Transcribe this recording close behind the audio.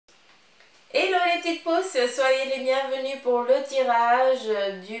les petites pousses, soyez les bienvenus pour le tirage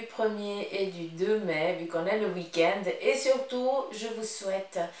du 1er et du 2 mai, vu qu'on est le week-end. Et surtout, je vous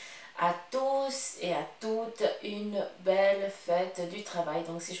souhaite à tous et à toutes une belle fête du travail.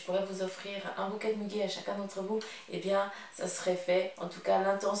 Donc si je pourrais vous offrir un bouquet de muguet à chacun d'entre vous, eh bien ça serait fait. En tout cas,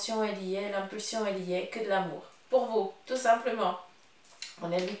 l'intention est liée, l'impulsion est liée, que de l'amour. Pour vous, tout simplement.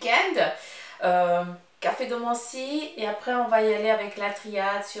 On est le week-end. Café de Merci, et après on va y aller avec la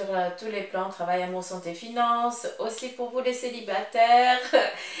triade sur tous les plans, travail, amour, santé, finance, aussi pour vous les célibataires.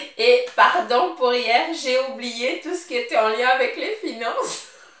 Et pardon pour hier, j'ai oublié tout ce qui était en lien avec les finances.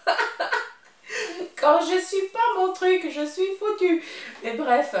 Quand je suis pas mon truc, je suis foutue. Mais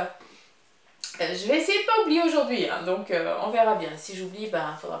bref, je vais essayer de pas oublier aujourd'hui, hein, donc on verra bien. Si j'oublie,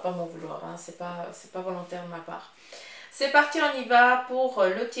 ben faudra pas m'en vouloir, hein, c'est pas volontaire de ma part. C'est parti, on y va pour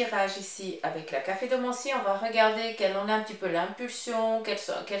le tirage ici avec la café de Merci. On va regarder quelle en est un petit peu l'impulsion,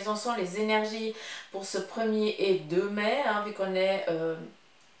 quelles en sont les énergies pour ce 1er et 2 mai, hein, vu qu'on est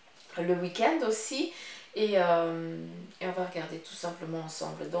le week-end aussi. Et on va regarder tout simplement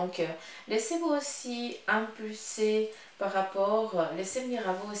ensemble. Donc, laissez-vous aussi impulser par rapport, laissez venir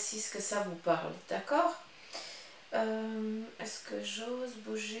à vous aussi ce que ça vous parle, d'accord? Est-ce que j'ose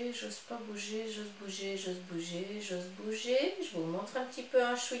bouger, j'ose pas bouger, j'ose bouger, j'ose bouger, j'ose bouger. Je vous montre un petit peu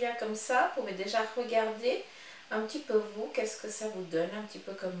un chouïa comme ça. Vous pouvez déjà regarder un petit peu vous, qu'est-ce que ça vous donne, un petit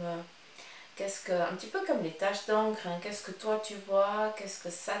peu comme, un petit peu comme les taches d'encre, hein. Qu'est-ce que toi tu vois, qu'est-ce que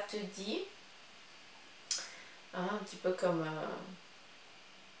ça te dit, hein, un petit peu comme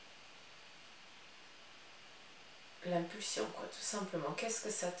l'impulsion, quoi, tout simplement. Qu'est-ce que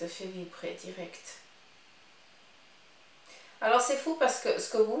ça te fait vibrer direct? Alors c'est fou parce que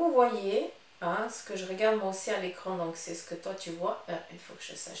ce que vous voyez, hein, ce que je regarde moi aussi à l'écran, donc c'est ce que toi tu vois, il faut que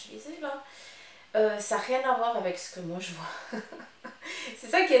je sache viser là, ça n'a rien à voir avec ce que moi je vois. C'est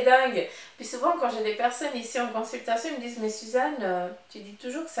ça qui est dingue. Puis souvent quand j'ai des personnes ici en consultation, ils me disent mais Suzanne, tu dis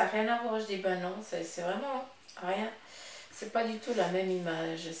toujours que ça n'a rien à voir. Je dis ben non, c'est vraiment rien. C'est pas du tout la même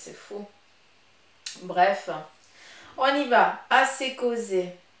image, c'est fou. Bref, on y va, assez causé.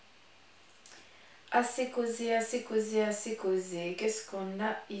 Assez causé, assez causé, assez causé. Qu'est-ce qu'on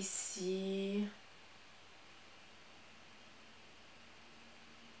a ici?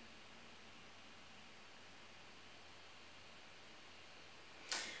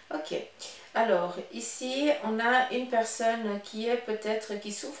 Ok. Alors, ici, on a une personne qui est peut-être,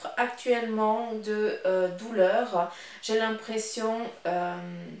 qui souffre actuellement de douleur. J'ai l'impression,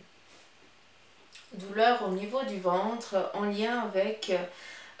 douleur au niveau du ventre, en lien avec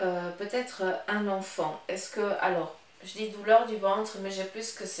peut-être un enfant. Est-ce que, alors, je dis douleur du ventre, mais j'ai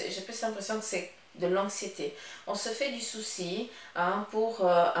plus l'impression que c'est de l'anxiété. On se fait du souci, hein, pour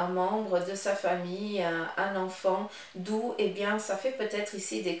un membre de sa famille, un enfant, d'où, eh bien, ça fait peut-être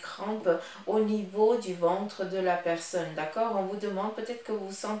ici des crampes au niveau du ventre de la personne, d'accord? On vous demande peut-être que vous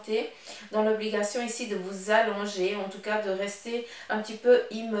vous sentez dans l'obligation ici de vous allonger, en tout cas de rester un petit peu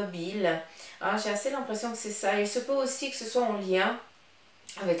immobile. Hein, j'ai assez l'impression que c'est ça. Il se peut aussi que ce soit en lien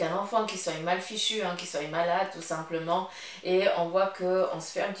avec un enfant qui soit mal fichu, hein, qui soit malade tout simplement, et on voit qu'on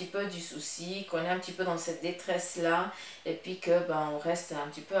se fait un petit peu du souci, qu'on est un petit peu dans cette détresse là, et puis que ben, on reste un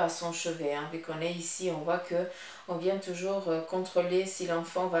petit peu à son chevet, hein. Vu qu'on est ici, on voit que on vient toujours contrôler si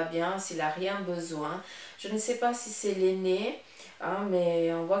l'enfant va bien, s'il n'a rien besoin. Je ne sais pas si c'est l'aîné, hein,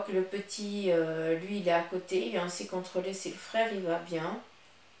 mais on voit que le petit, lui il est à côté, il vient aussi contrôler si le frère il va bien.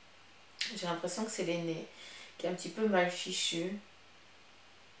 J'ai l'impression que c'est l'aîné qui est un petit peu mal fichu.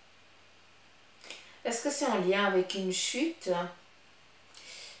 Est-ce que c'est en lien avec une chute?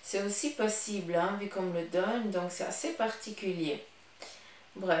 C'est aussi possible, hein, vu qu'on me le donne, donc c'est assez particulier.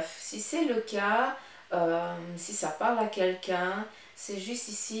 Bref, si c'est le cas, si ça parle à quelqu'un, c'est juste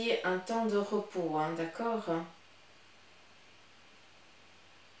ici un temps de repos, hein, d'accord?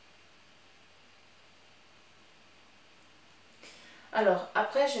 Alors,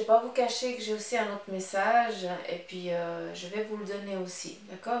 après, je ne vais pas vous cacher que j'ai aussi un autre message, et puis je vais vous le donner aussi,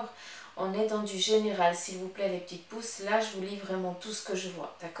 d'accord? On est dans du général, s'il vous plaît, les petites pousses. Là, je vous lis vraiment tout ce que je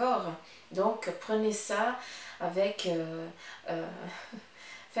vois, d'accord? Donc, prenez ça avec...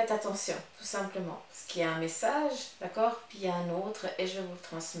 faites attention, tout simplement. Parce qu'il y a un message, d'accord? Puis il y a un autre, et je vais vous le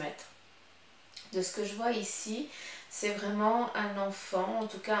transmettre. De ce que je vois ici, c'est vraiment un enfant, en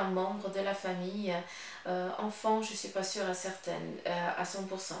tout cas un membre de la famille. Enfant, je ne suis pas sûre à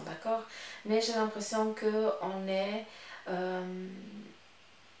 100%, d'accord? Mais j'ai l'impression qu'on est...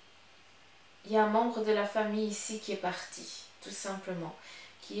 il y a un membre de la famille ici qui est parti, tout simplement,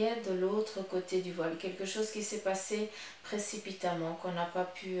 qui est de l'autre côté du voile. Quelque chose qui s'est passé précipitamment, qu'on n'a pas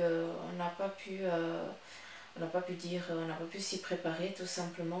pu, on n'a pas pu dire, on n'a pas pu s'y préparer tout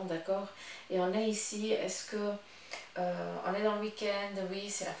simplement, d'accord. Et on est ici, est-ce que on est dans le week-end, oui,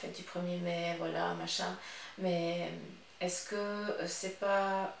 c'est la fête du 1er mai, voilà, machin, mais est-ce que c'est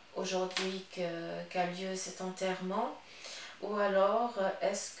pas aujourd'hui qu'a lieu cet enterrement? Ou alors,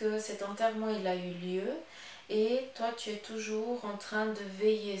 est-ce que cet enterrement, il a eu lieu et toi, tu es toujours en train de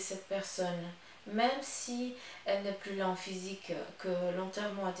veiller cette personne, même si elle n'est plus là en physique, que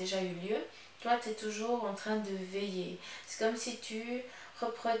l'enterrement a déjà eu lieu, toi, tu es toujours en train de veiller. C'est comme si tu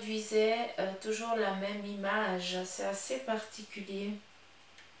reproduisais toujours la même image. C'est assez particulier.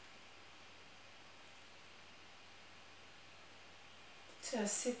 C'est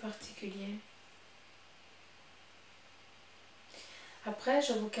assez particulier. Après,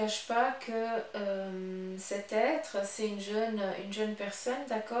 je ne vous cache pas que cet être, c'est une jeune personne,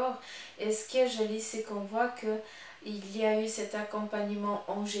 d'accord? Et ce qui est joli, c'est qu'on voit que il y a eu cet accompagnement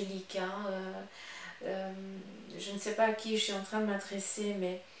angélique. Hein, je ne sais pas à qui je suis en train de m'adresser,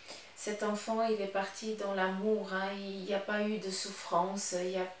 mais cet enfant, il est parti dans l'amour. Hein, il n'y a pas eu de souffrance,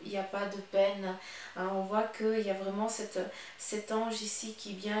 il n'y a pas de peine. Hein, on voit qu'il y a vraiment cet ange ici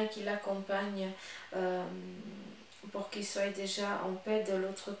qui vient et qui l'accompagne. Pour qu'il soit déjà en paix de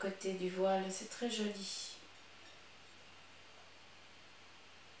l'autre côté du voile. C'est très joli.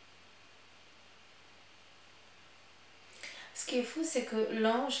 Ce qui est fou, c'est que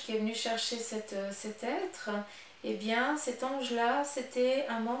l'ange qui est venu chercher cet être, eh bien, cet ange-là, c'était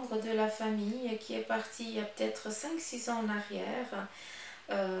un membre de la famille qui est parti il y a peut-être 5-6 ans en arrière.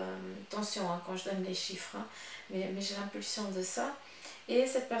 Attention hein, quand je donne les chiffres, hein, mais j'ai l'impulsion de ça. Et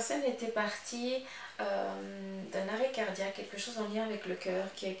cette personne était partie d'un arrêt cardiaque, quelque chose en lien avec le cœur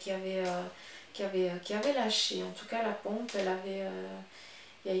qui avait lâché. En tout cas, la pompe, il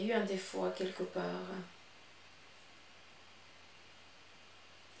y a eu un défaut à quelque part.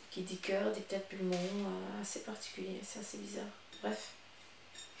 Qui dit cœur, dit peut-être poumon, assez particulier, c'est assez bizarre. Bref.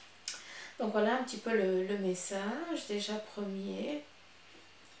 Donc voilà un petit peu le message, déjà premier.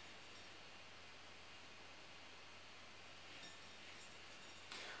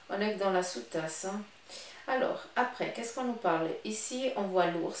 On est dans la sous-tasse. Hein. Alors, après, qu'est-ce qu'on nous parle? Ici, on voit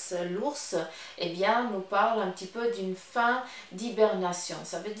l'ours. L'ours, eh bien, nous parle un petit peu d'une fin d'hibernation.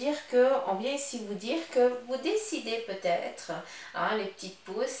 Ça veut dire qu'on vient ici vous dire que vous décidez peut-être, hein, les petites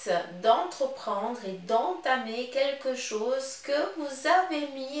pousses, d'entreprendre et d'entamer quelque chose que vous avez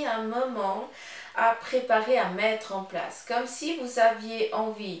mis un moment à préparer, à mettre en place. Comme si vous aviez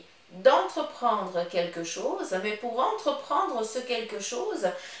envie d'entreprendre quelque chose, mais pour entreprendre ce quelque chose,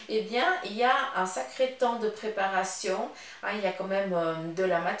 eh bien, il y a un sacré temps de préparation, hein, il y a quand même de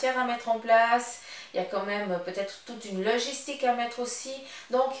la matière à mettre en place, il y a quand même peut-être toute une logistique à mettre aussi,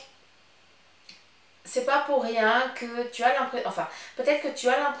 donc c'est pas pour rien que tu as l'impression, enfin, peut-être que tu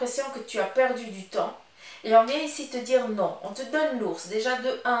as l'impression que tu as perdu du temps. Et on vient ici te dire non, on te donne l'ours. Déjà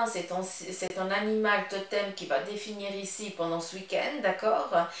de 1, c'est ton animal totem qui va définir ici pendant ce week-end, d'accord?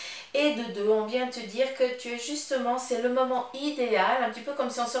 Et de 2, on vient te dire que tu es justement, c'est le moment idéal, un petit peu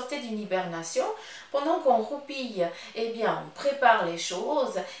comme si on sortait d'une hibernation. Pendant qu'on roupille, eh bien on prépare les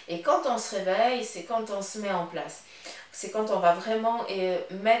choses et quand on se réveille, c'est quand on se met en place. C'est quand on va vraiment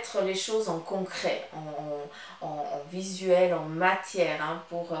mettre les choses en concret, en visuel, en matière. Hein,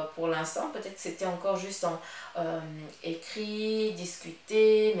 pour l'instant, peut-être que c'était encore juste en écrit,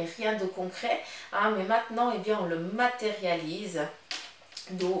 discuté, mais rien de concret. Hein, mais maintenant, eh bien, on le matérialise.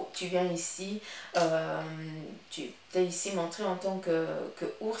 D'où tu viens ici, tu t'es ici montré en tant que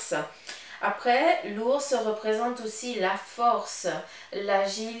ours. Après, l'ours représente aussi la force,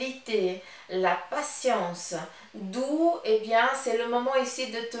 l'agilité, la patience. D'où, eh bien, c'est le moment ici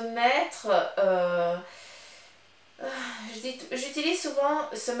de te mettre... j'utilise souvent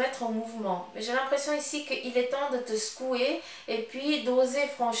se mettre en mouvement, mais j'ai l'impression ici qu'il est temps de te secouer et puis d'oser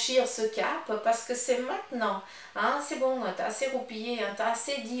franchir ce cap parce que c'est maintenant. Hein, c'est bon, tu as assez roupillé, hein, tu as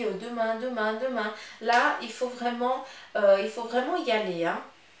assez dit demain, demain, demain. Là, il faut vraiment y aller. Hein.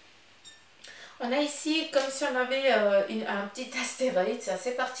 On a ici, comme si on avait un petit astéroïde, c'est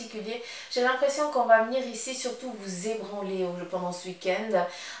assez particulier. J'ai l'impression qu'on va venir ici surtout vous ébranler pendant ce week-end,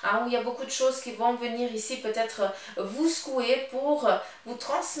 hein, où il y a beaucoup de choses qui vont venir ici peut-être vous secouer pour vous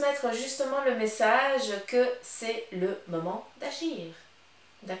transmettre justement le message que c'est le moment d'agir.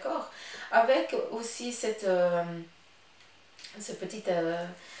 D'accord? Avec aussi cette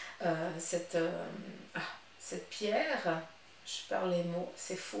pierre, je perds les mots,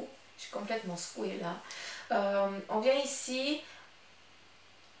 c'est fou. Je suis complètement secouée là. On vient ici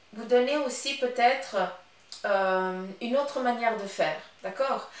vous donner aussi peut-être une autre manière de faire,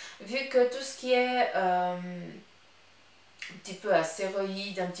 d'accord? Vu que tout ce qui est un petit peu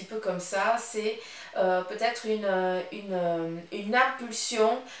astéroïde, un petit peu comme ça, c'est peut-être une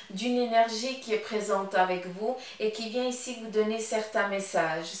impulsion d'une énergie qui est présente avec vous et qui vient ici vous donner certains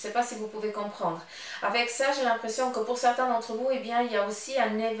messages. Je ne sais pas si vous pouvez comprendre. Avec ça, j'ai l'impression que pour certains d'entre vous, eh bien, il y a aussi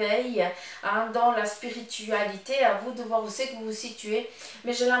un éveil hein, dans la spiritualité. À vous de voir où c'est que vous vous situez.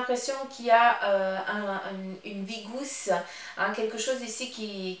 Mais j'ai l'impression qu'il y a une vigousse, hein, quelque chose ici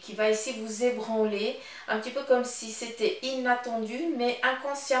qui va ici vous ébranler. Un petit peu comme si c'était inattendu, mais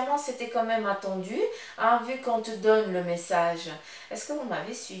inconsciemment c'était quand même attendu, hein, vu qu'on te donne le message. Est-ce que vous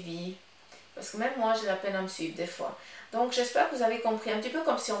m'avez suivi? Parce que même moi j'ai la peine à me suivre des fois. Donc j'espère que vous avez compris, un petit peu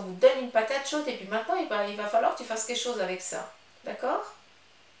comme si on vous donne une patate chaude et puis maintenant il va falloir que tu fasses quelque chose avec ça. D'accord?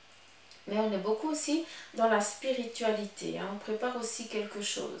 Mais on est beaucoup aussi dans la spiritualité, hein, on prépare aussi quelque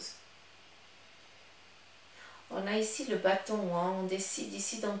chose. On a ici le bâton, hein, on décide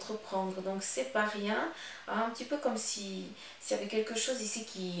ici d'entreprendre, donc c'est pas rien, hein, un petit peu comme s'il y avait quelque chose ici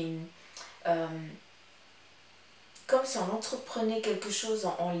qui... comme si on entreprenait quelque chose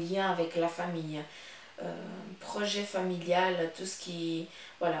en lien avec la famille, projet familial, tout ce qui...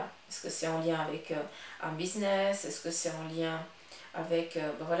 Voilà, est-ce que c'est en lien avec un business, est-ce que c'est en lien avec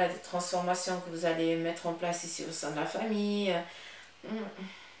ben voilà, des transformations que vous allez mettre en place ici au sein de la famille.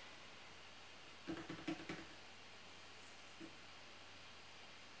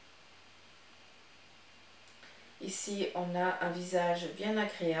 Ici, on a un visage bien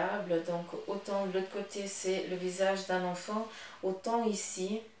agréable, donc autant de l'autre côté, c'est le visage d'un enfant, autant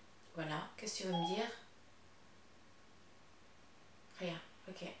ici, voilà, qu'est-ce que tu veux me dire? Rien,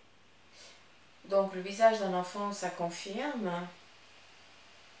 ok. Donc le visage d'un enfant, ça confirme.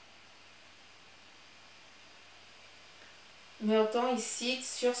 Mais autant ici,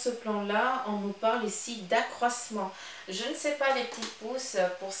 sur ce plan-là, on nous parle ici d'accroissement. Je ne sais pas les petites pousses,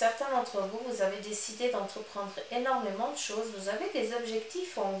 pour certains d'entre vous, vous avez décidé d'entreprendre énormément de choses, vous avez des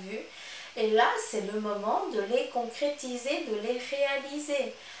objectifs en vue. Et là, c'est le moment de les concrétiser, de les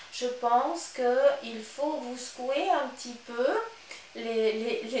réaliser. Je pense qu'il faut vous secouer un petit peu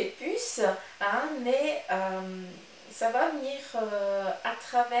les puces, hein, mais ça va venir à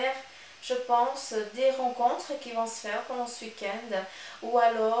travers, je pense, des rencontres qui vont se faire pendant ce week-end ou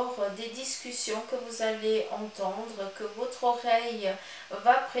alors des discussions que vous allez entendre, que votre oreille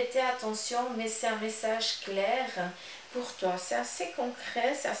va prêter attention, mais c'est un message clair pour toi. C'est assez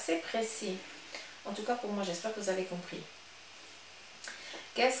concret, c'est assez précis. En tout cas pour moi, j'espère que vous avez compris.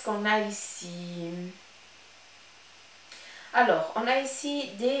 Qu'est-ce qu'on a ici? Alors, on a ici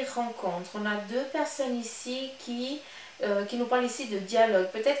des rencontres. On a deux personnes ici qui nous parlent ici de dialogue.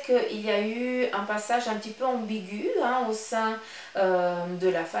 Peut-être qu'il y a eu un passage un petit peu ambigu hein, au sein de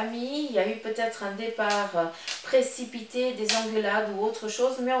la famille. Il y a eu peut-être un départ précipité, des engueulades ou autre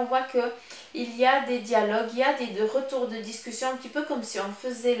chose. Mais on voit qu'il y a des dialogues, il y a des retours de discussion, un petit peu comme si on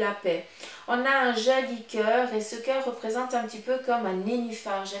faisait la paix. On a un joli cœur et ce cœur représente un petit peu comme un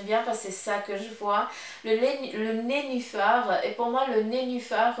nénuphar. J'aime bien parce que c'est ça que je vois. Le nénuphar, et pour moi le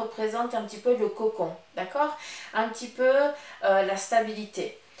nénuphar représente un petit peu le cocon, d'accord? Un petit peu la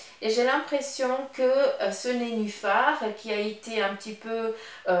stabilité. Et j'ai l'impression que ce nénuphar qui a été un petit peu,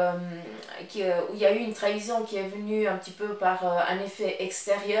 où il y a eu une trahison qui est venue un petit peu par un effet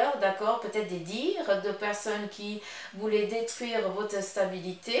extérieur, d'accord? Peut-être des dires de personnes qui voulaient détruire votre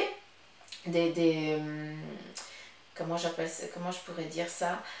stabilité, comment je pourrais dire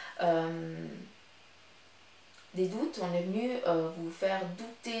ça, des doutes, on est venu vous faire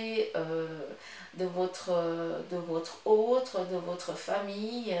douter de votre autre, de votre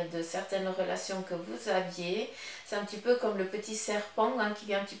famille, de certaines relations que vous aviez. C'est un petit peu comme le petit serpent hein, qui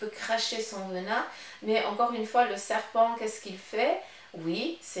vient un petit peu cracher son venin. Mais encore une fois, le serpent, qu'est-ce qu'il fait?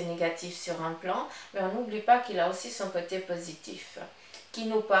 Oui, c'est négatif sur un plan, mais on n'oublie pas qu'il a aussi son côté positif. Qui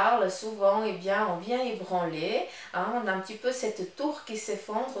nous parle souvent, eh bien, on vient ébranler, hein, on a un petit peu cette tour qui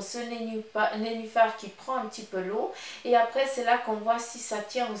s'effondre, ce nénuphar qui prend un petit peu l'eau, et après c'est là qu'on voit si ça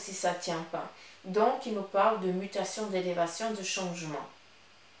tient ou si ça ne tient pas. Donc, il nous parle de mutation, d'élévation, de changement.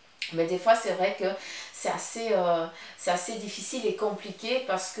 Mais des fois, c'est vrai que c'est assez difficile et compliqué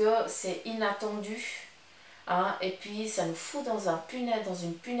parce que c'est inattendu. Hein, et puis ça nous fout dans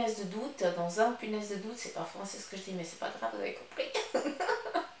une punaise de doute, c'est pas français ce que je dis, mais c'est pas grave, vous avez compris,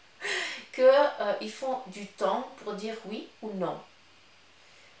 qu'ils font du temps pour dire oui ou non.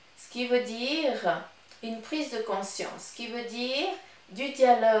 Ce qui veut dire une prise de conscience, ce qui veut dire du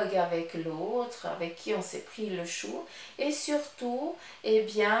dialogue avec l'autre, avec qui on s'est pris le chou, et surtout, eh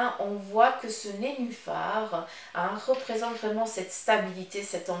bien, on voit que ce nénuphar hein, représente vraiment cette stabilité,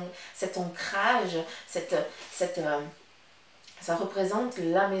 cet ancrage, ça représente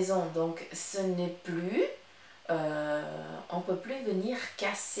la maison. Donc, ce n'est plus, on ne peut plus venir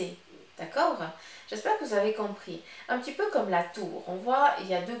casser, D'accord? J'espère que vous avez compris. Un petit peu comme la tour. On voit, il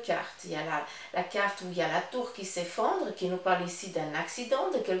y a deux cartes. Il y a la carte où il y a la tour qui s'effondre, qui nous parle ici d'un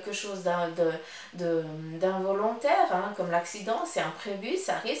accident, de quelque chose d'involontaire, hein, comme l'accident, c'est imprévu,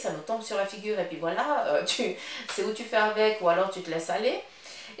 ça arrive, ça nous tombe sur la figure et puis voilà, c'est où tu fais avec ou alors tu te laisses aller.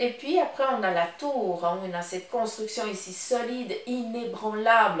 Et puis après on a la tour, hein, on a cette construction ici solide,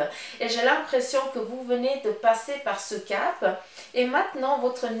 inébranlable. Et j'ai l'impression que vous venez de passer par ce cap et maintenant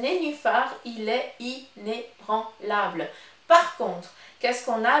votre nénuphar, il est inébranlable. Par contre, qu'est-ce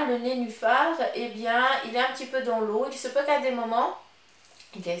qu'on a? Le nénuphar, eh bien, il est un petit peu dans l'eau. Il se peut qu'à des moments,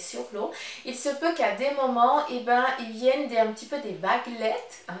 il est sur l'eau, il se peut qu'à des moments, eh ben, il vienne un petit peu des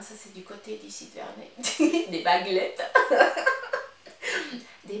vaguelettes. Hein, ça c'est du côté d'ici de Vernay. Des vaguelettes.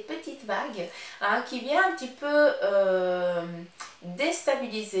 Des petites vagues, hein, qui viennent un petit peu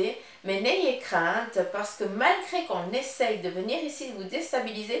déstabiliser, mais n'ayez crainte parce que malgré qu'on essaye de venir ici vous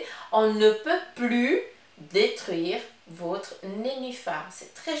déstabiliser, on ne peut plus détruire votre nénuphar.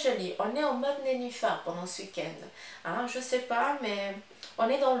 C'est très joli, on est en mode nénuphar pendant ce week-end, hein, je sais pas, mais on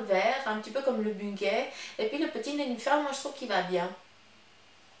est dans le vert, un petit peu comme le bunguet, et puis le petit nénuphar, moi je trouve qu'il va bien.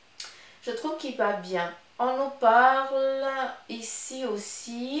 Je trouve qu'il va bien. On nous parle ici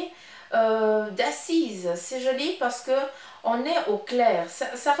aussi d'assises. C'est joli parce que on est au clair.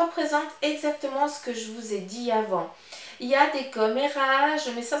 Ça représente exactement ce que je vous ai dit avant. Il y a des commérages,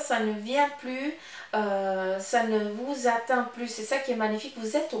 mais ça ne vient plus. Ça ne vous atteint plus. C'est ça qui est magnifique.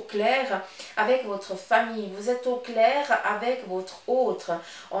 Vous êtes au clair avec votre famille. Vous êtes au clair avec votre autre.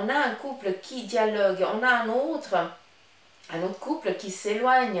 On a un couple qui dialogue. On a un autre couple qui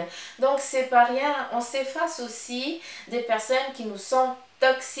s'éloigne. Donc c'est pas rien, on s'efface aussi des personnes qui nous sont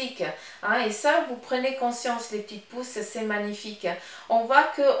toxiques, hein, et ça vous prenez conscience les petites pousses, c'est magnifique. On voit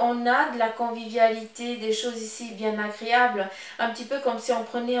qu'on a de la convivialité, des choses ici bien agréables, un petit peu comme si on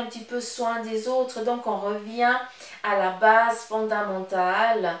prenait un petit peu soin des autres. Donc on revient à la base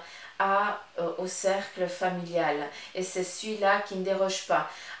fondamentale, au cercle familial, et c'est celui-là qui ne déroge pas.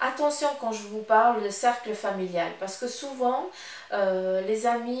 Attention quand je vous parle de cercle familial, parce que souvent les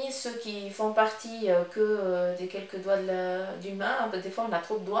amis, ceux qui font partie des quelques doigts d'une main, des fois on a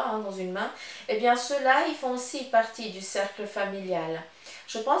trop de doigts, hein, dans une main, et bien ceux-là ils font aussi partie du cercle familial.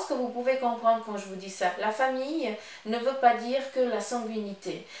 Je pense que vous pouvez comprendre quand je vous dis ça. La famille ne veut pas dire que la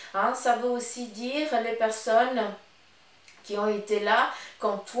sanguinité, hein, ça veut aussi dire les personnes qui ont été là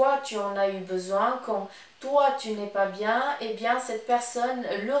quand toi tu en as eu besoin, quand toi tu n'es pas bien, eh bien cette personne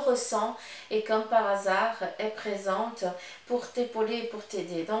le ressent et comme par hasard est présente pour t'épauler et pour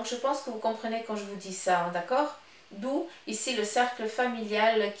t'aider. Donc je pense que vous comprenez quand je vous dis ça, hein, d'accord? D'où ici le cercle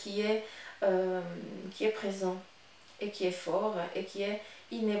familial qui est présent et qui est fort et qui est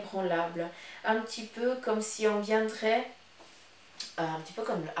inébranlable. Un petit peu comme si on viendrait, un petit peu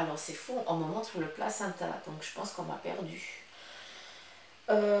comme, alors c'est fou, on me montre le placenta, donc je pense qu'on m'a perdu.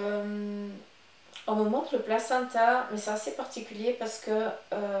 On me montre le placenta, mais c'est assez particulier parce que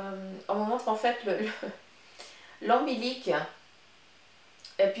on me montre en fait l'ombilique,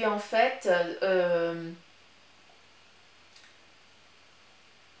 et puis en fait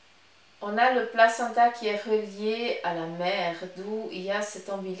on a le placenta qui est relié à la mère, d'où il y a cet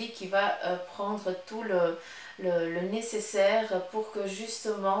ombilique qui va prendre tout le nécessaire pour que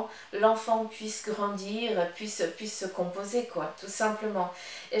justement l'enfant puisse grandir, puisse se composer, quoi, tout simplement.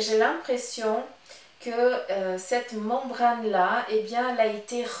 Et j'ai l'impression que cette membrane-là, eh bien, elle a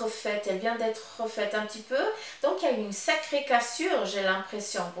été refaite, elle vient d'être refaite un petit peu. Donc, il y a eu une sacrée cassure, j'ai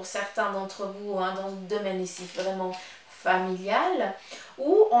l'impression, pour certains d'entre vous, hein, dans le domaine ici, vraiment familial,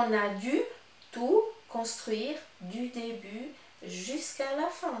 où on a dû tout construire du début jusqu'à la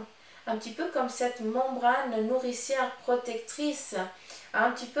fin. Un petit peu comme cette membrane nourricière protectrice,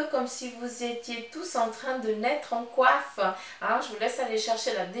 un petit peu comme si vous étiez tous en train de naître en coiffe. Alors, je vous laisse aller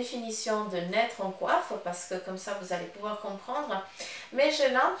chercher la définition de naître en coiffe, parce que comme ça vous allez pouvoir comprendre. Mais j'ai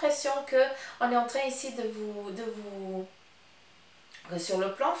l'impression qu'on est en train ici que sur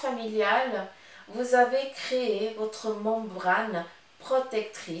le plan familial, vous avez créé votre membrane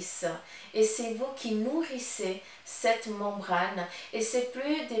protectrice et c'est vous qui nourrissez cette membrane et c'est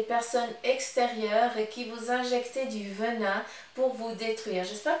plus des personnes extérieures qui vous injectent du venin pour vous détruire.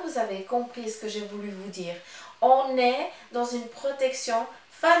 J'espère que vous avez compris ce que j'ai voulu vous dire. On est dans une protection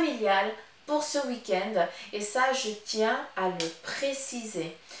familiale pour ce week-end et ça je tiens à le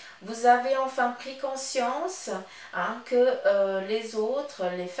préciser. Vous avez enfin pris conscience, hein, que les autres,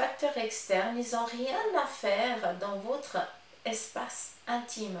 les facteurs externes, ils n'ont rien à faire dans votre espace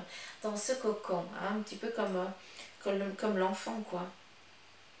intime, dans ce cocon, hein, un petit peu comme l'enfant, quoi.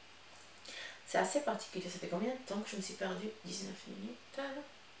 C'est assez particulier. Ça fait combien de temps que je me suis perdue? 19 minutes.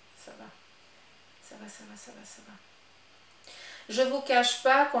 Ça va. ça va, ça va, ça va, ça va. Je ne vous cache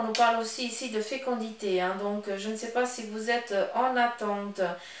pas qu'on nous parle aussi ici de fécondité, hein, donc je ne sais pas si vous êtes en attente,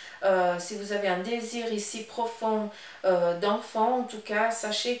 si vous avez un désir ici profond d'enfant, en tout cas,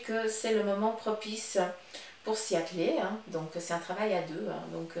 sachez que c'est le moment propice pour s'y atteler, hein, donc c'est un travail à deux, hein,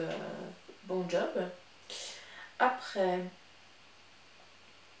 donc bon job. Après,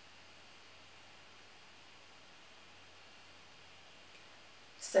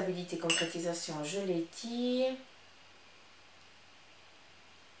 stabilité, concrétisation, je l'ai dit.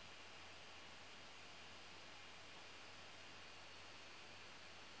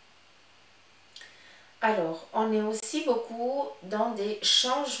 Alors, on est aussi beaucoup dans des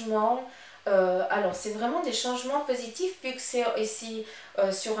changements. Alors, c'est vraiment des changements positifs, puisque c'est ici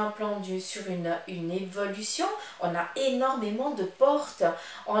sur un plan sur une évolution. On a énormément de portes.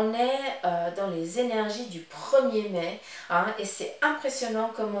 On est dans les énergies du 1er mai. Hein, et c'est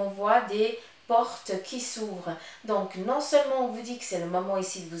impressionnant comme on voit des portes qui s'ouvrent. Donc, non seulement on vous dit que c'est le moment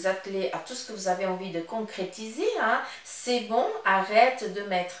ici de vous atteler à tout ce que vous avez envie de concrétiser. Hein, c'est bon, arrête de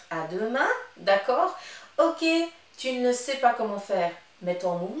mettre à deux mains. D'accord? Ok, tu ne sais pas comment faire,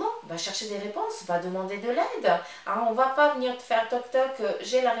 mets-toi en mouvement, va chercher des réponses, va demander de l'aide. Hein, on ne va pas venir te faire toc toc,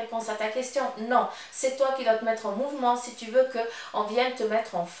 j'ai la réponse à ta question. Non, c'est toi qui dois te mettre en mouvement si tu veux qu'on vienne te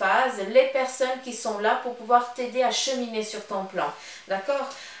mettre en phase, les personnes qui sont là pour pouvoir t'aider à cheminer sur ton plan. D'accord?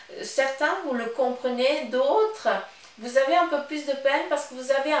 Certains, vous le comprenez, d'autres, vous avez un peu plus de peine parce que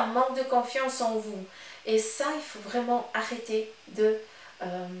vous avez un manque de confiance en vous. Et ça, il faut vraiment arrêter de...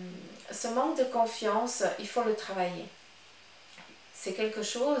 ce manque de confiance, il faut le travailler. C'est quelque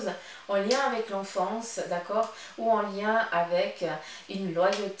chose en lien avec l'enfance, d'accord, ou en lien avec une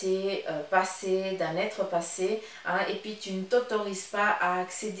loyauté passée, d'un être passé, hein, et puis tu ne t'autorises pas à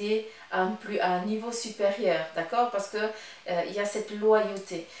accéder à un niveau supérieur, d'accord, parce que il y a cette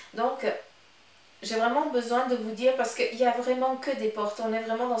loyauté. Donc, j'ai vraiment besoin de vous dire, parce qu'il n'y a vraiment que des portes, on est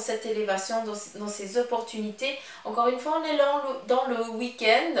vraiment dans cette élévation, dans ces opportunités. Encore une fois, on est là dans le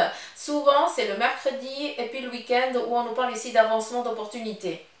week-end. Souvent, c'est le mercredi et puis le week-end où on nous parle ici d'avancement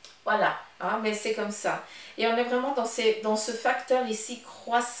d'opportunités. Voilà, hein, mais c'est comme ça. Et on est vraiment dans ce facteur ici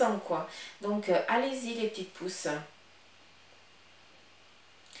croissant, quoi. Donc, allez-y les petites pousses.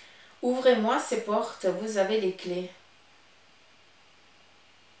 Ouvrez-moi ces portes, vous avez les clés.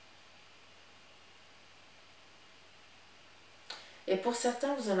 Et pour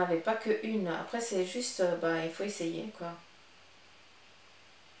certains, vous n'en avez pas qu'une. Après, c'est juste, il faut essayer, quoi.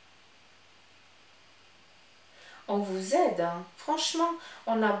 On vous aide, hein. Franchement,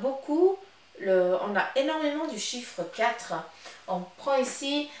 on a beaucoup, on a énormément du chiffre 4. On prend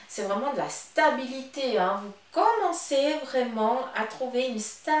ici, c'est vraiment de la stabilité, hein. Vous commencez vraiment à trouver une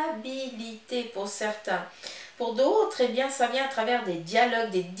stabilité pour certains. Pour d'autres, eh bien, ça vient à travers des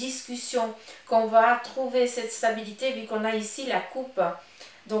dialogues, des discussions qu'on va trouver cette stabilité, vu qu'on a ici la coupe.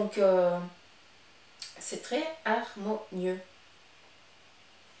 Donc, c'est très harmonieux.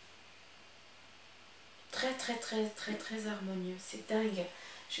 Très, très, très, très, très harmonieux. C'est dingue.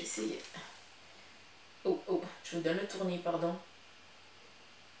 Je vais essayer. Oh, oh, je vous donne le tournis, pardon.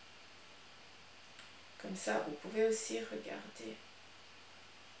 Comme ça, vous pouvez aussi regarder.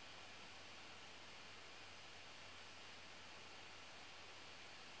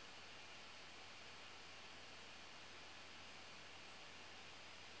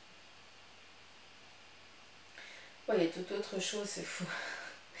 Vous voyez, toute autre chose, c'est fou.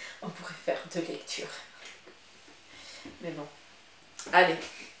 On pourrait faire deux lectures. Mais bon. Allez.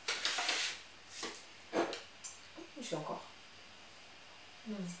 J'ai encore.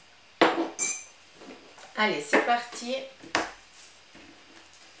 Allez, c'est parti.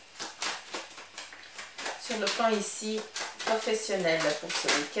 Sur le plan ici, professionnel pour ce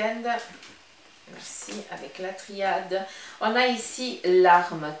week-end. Merci, avec la triade. On a ici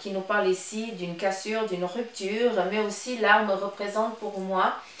l'arme qui nous parle ici d'une cassure, d'une rupture, mais aussi l'arme représente pour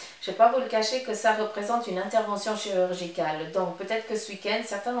moi, je ne vais pas vous le cacher, que ça représente une intervention chirurgicale. Donc peut-être que ce week-end,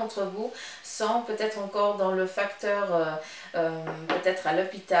 certains d'entre vous sont peut-être encore dans le facteur, peut-être à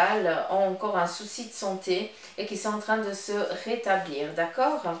l'hôpital, ont encore un souci de santé et qui sont en train de se rétablir,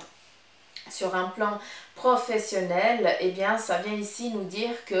 d'accord ? Sur un plan professionnel, eh bien, ça vient ici nous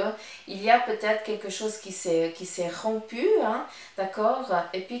dire qu'il y a peut-être quelque chose qui s'est rompu, hein, d'accord,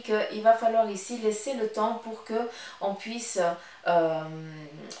 et puis qu'il va falloir ici laisser le temps pour qu'on puisse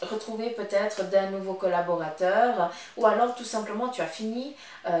retrouver peut-être d'un nouveau collaborateur, ou alors tout simplement tu as fini,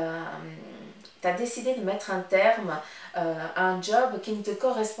 tu as décidé de mettre un terme à un job qui ne te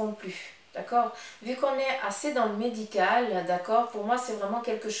correspond plus. D'accord? Vu qu'on est assez dans le médical, d'accord, pour moi c'est vraiment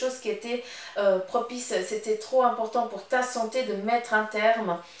quelque chose qui était propice, c'était trop important pour ta santé de mettre un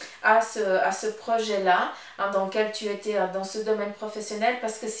terme à ce projet-là, hein, dans lequel tu étais dans ce domaine professionnel,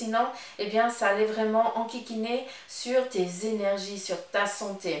 parce que sinon, eh bien, ça allait vraiment enquiquiner sur tes énergies, sur ta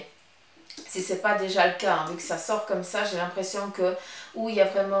santé. Si c'est pas déjà le cas, hein, vu que ça sort comme ça, j'ai l'impression que, où il y a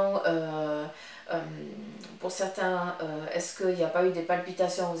vraiment... euh, pour certains, est-ce qu'il n'y a pas eu des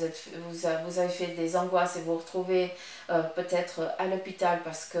palpitations, vous avez fait des angoisses et vous vous retrouvez peut-être à l'hôpital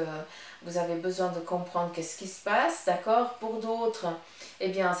parce que vous avez besoin de comprendre qu'est-ce qui se passe, d'accord? Pour d'autres, eh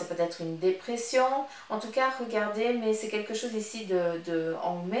bien, c'est peut-être une dépression. En tout cas, regardez, mais c'est quelque chose ici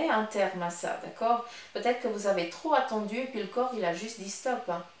on met un terme à ça, d'accord? Peut-être que vous avez trop attendu et puis le corps, il a juste dit stop,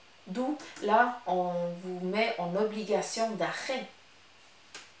 hein. D'où, là, on vous met en obligation d'arrêt.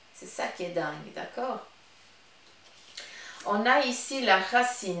 C'est ça qui est dingue, d'accord? On a ici la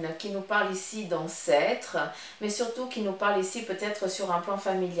racine qui nous parle ici d'ancêtre, mais surtout qui nous parle ici peut-être sur un plan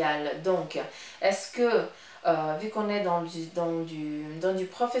familial. Donc, est-ce que, vu qu'on est dans du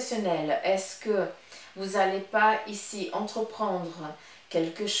professionnel, est-ce que vous n'allez pas ici entreprendre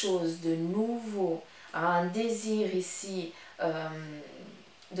quelque chose de nouveau, un désir ici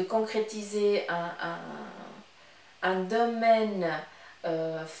de concrétiser un domaine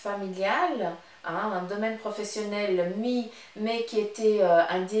familial, hein, un domaine professionnel mais qui était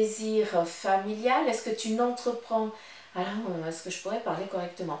un désir familial? Est-ce que tu n'entreprends, alors est-ce que je pourrais parler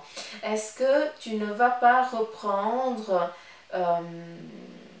correctement, est-ce que tu ne vas pas reprendre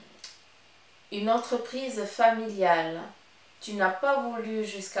une entreprise familiale? Tu n'as pas voulu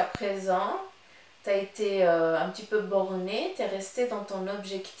jusqu'à présent, tu as été un petit peu borné, tu es resté dans ton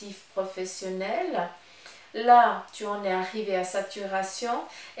objectif professionnel. Là, tu en es arrivé à saturation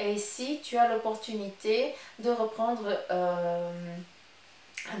et ici, tu as l'opportunité de reprendre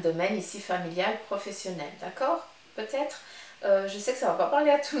un domaine ici familial, professionnel, d'accord? Peut-être, je sais que ça ne va pas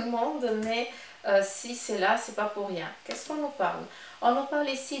parler à tout le monde, mais si c'est là, c'est pas pour rien. Qu'est-ce qu'on nous parle? On nous parle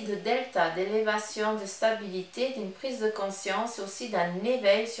ici de delta, d'élévation, de stabilité, d'une prise de conscience et aussi d'un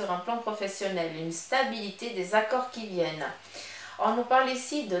éveil sur un plan professionnel, une stabilité des accords qui viennent. On nous parle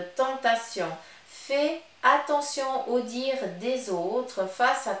ici de tentation. Fais attention au dire des autres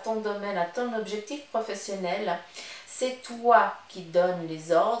face à ton domaine, à ton objectif professionnel. C'est toi qui donnes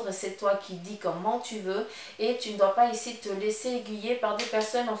les ordres, c'est toi qui dis comment tu veux et tu ne dois pas ici te laisser aiguiller par des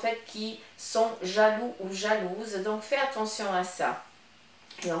personnes en fait qui sont jaloux ou jalouses. Donc fais attention à ça.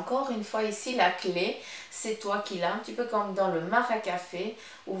 Et encore une fois ici, la clé, c'est toi qui l'as, un petit peu comme dans le mar à café,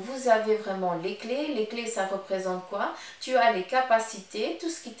 où vous avez vraiment les clés. Les clés, ça représente quoi? Tu as les capacités, tout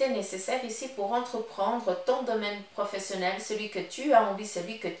ce qui t'est nécessaire ici pour entreprendre ton domaine professionnel, celui que tu as envie,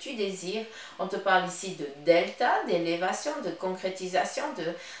 celui que tu désires. On te parle ici de delta, d'élévation, de concrétisation,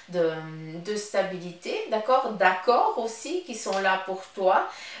 de stabilité, d'accord? D'accords aussi qui sont là pour toi,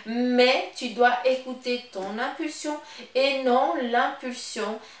 mais tu dois écouter ton impulsion et non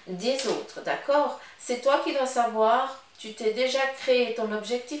l'impulsion des autres, d'accord? C'est toi qui dois savoir, tu t'es déjà créé ton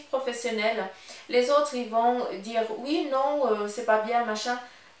objectif professionnel. Les autres, ils vont dire oui, non, c'est pas bien, machin.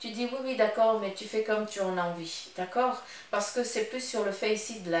 Tu dis oui, oui, d'accord, mais tu fais comme tu en as envie, d'accord? Parce que c'est plus sur le fait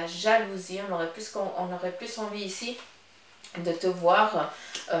ici de la jalousie. On aurait plus envie ici de te voir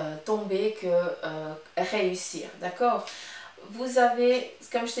tomber que réussir, d'accord? Vous avez,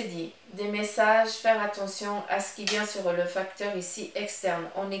 comme je t'ai dit, des messages, faire attention à ce qui vient sur le facteur ici externe.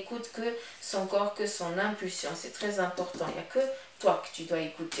 On n'écoute que son corps, que son impulsion. C'est très important. Il n'y a que toi que tu dois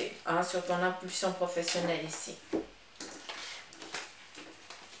écouter, hein, sur ton impulsion professionnelle ici.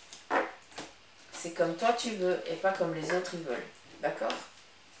 C'est comme toi tu veux et pas comme les autres ils veulent. D'accord?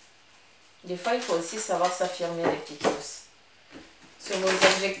 Des fois, il faut aussi savoir s'affirmer, les petites pousses, sur vos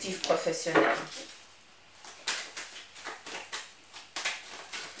objectifs professionnels.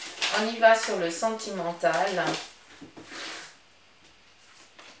 On y va sur le sentimental.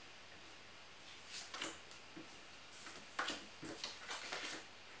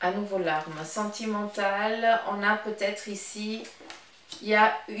 À nouveau larmes. Sentimental, on a peut-être ici, il y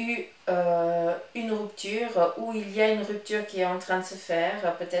a eu une rupture, ou il y a une rupture qui est en train de se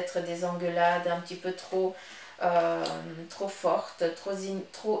faire. Peut-être des engueulades un petit peu trop fortes,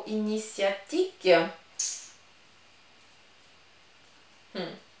 trop initiatiques.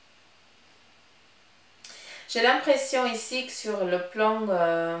 J'ai l'impression ici que sur le plan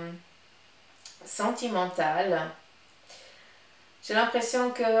sentimental, j'ai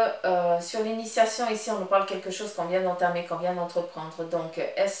l'impression que sur l'initiation ici, on nous parle quelque chose qu'on vient d'entamer, qu'on vient d'entreprendre. Donc,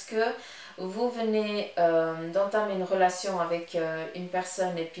 est-ce que vous venez d'entamer une relation avec une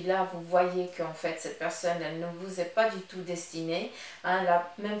personne et puis là vous voyez qu'en fait cette personne elle ne vous est pas du tout destinée, hein, elle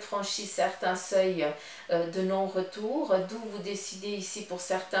a même franchi certains seuils de non-retour, d'où vous décidez ici pour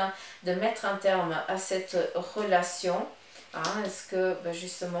certains de mettre un terme à cette relation. Hein, est-ce que ben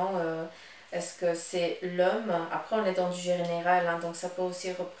justement est-ce que c'est l'homme? Après on est dans du général, hein, donc ça peut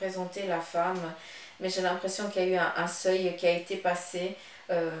aussi représenter la femme, mais j'ai l'impression qu'il y a eu un seuil qui a été passé.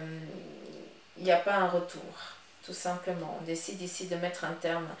 Il n'y a pas un retour, tout simplement. On décide ici de mettre un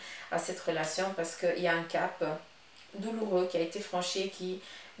terme à cette relation parce qu'il y a un cap douloureux qui a été franchi et qu'il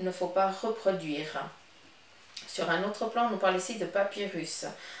ne faut pas reproduire. Sur un autre plan, on nous parle ici de papyrus.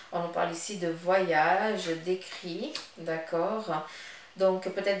 On nous parle ici de voyage, d'écrit, d'accord? Donc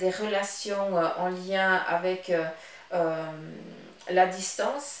peut-être des relations en lien avec la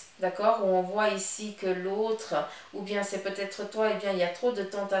distance, d'accord, où on voit ici que l'autre, ou bien c'est peut-être toi, eh bien il y a trop de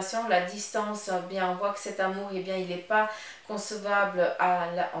tentation, la distance, eh bien on voit que cet amour, eh bien il n'est pas concevable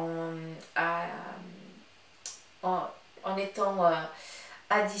en étant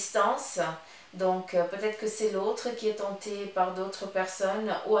à distance. Donc peut-être que c'est l'autre qui est tenté par d'autres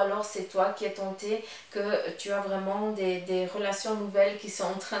personnes, ou alors c'est toi qui es tenté, que tu as vraiment des relations nouvelles qui sont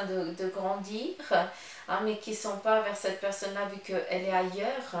en train de grandir, hein, mais qui ne sont pas vers cette personne-là vu qu'elle est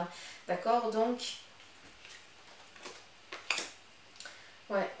ailleurs. D'accord? Donc,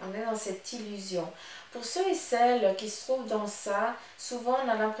 ouais, on est dans cette illusion. Pour ceux et celles qui se trouvent dans ça, souvent on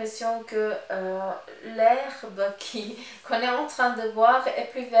a l'impression que l'herbe qu'on est en train de voir est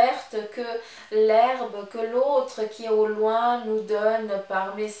plus verte que l'herbe que l'autre qui est au loin nous donne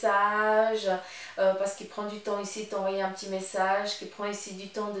par message, parce qu'il prend du temps ici de t'envoyer un petit message, qu'il prend ici du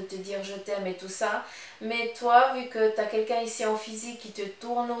temps de te dire je t'aime et tout ça. Mais toi, vu que tu as quelqu'un ici en physique qui te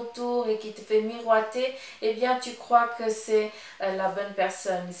tourne autour et qui te fait miroiter, eh bien tu crois que c'est la bonne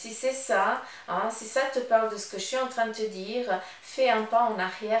personne. Si c'est ça, hein, si ça te parle de ce que je suis en train de te dire, fais un pas en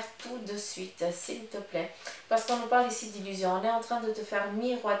arrière tout de suite, s'il te plaît. Parce qu'on nous parle ici d'illusion. On est en train de te faire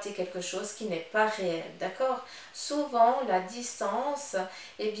miroiter quelque chose qui n'est pas réel, d'accord? Souvent, la distance,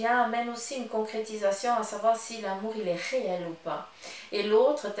 eh bien, amène aussi une concrétisation, à savoir si l'amour, il est réel ou pas. Et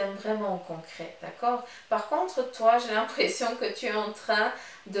l'autre t'aime vraiment en concret, d'accord? Par contre, toi, j'ai l'impression que tu es en train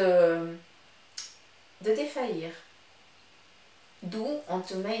de défaillir. D'où on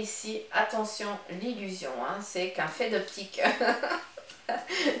te met ici, attention, l'illusion, hein, c'est qu'un fait d'optique.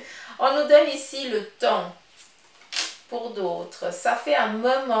 On nous donne ici le temps pour d'autres. Ça fait un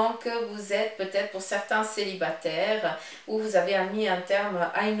moment que vous êtes peut-être pour certains célibataires ou vous avez mis un terme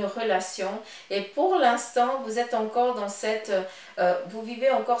à une relation et pour l'instant vous êtes encore dans cette, vous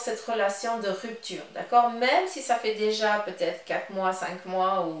vivez encore cette relation de rupture, d'accord? Même si ça fait déjà peut-être 4 mois, 5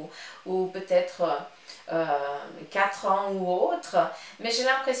 mois ou peut-être 4 ans ou autre, mais j'ai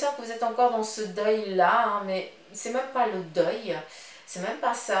l'impression que vous êtes encore dans ce deuil-là, hein, mais c'est même pas le deuil, c'est même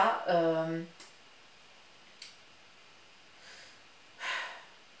pas ça.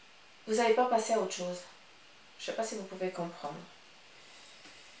 Vous n'avez pas passé à autre chose. Je ne sais pas si vous pouvez comprendre.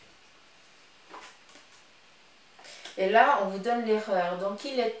 Et là, on vous donne l'erreur. Donc,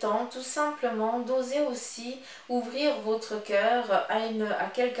 il est temps tout simplement d'oser aussi ouvrir votre cœur à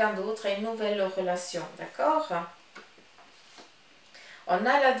quelqu'un d'autre, à une nouvelle relation. D'accord? On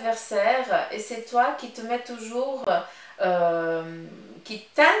a l'adversaire et c'est toi qui te mets toujours, qui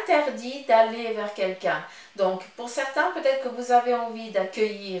t'interdit d'aller vers quelqu'un. Donc pour certains, peut-être que vous avez envie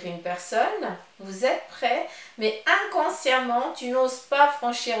d'accueillir une personne, vous êtes prêt, mais inconsciemment, tu n'oses pas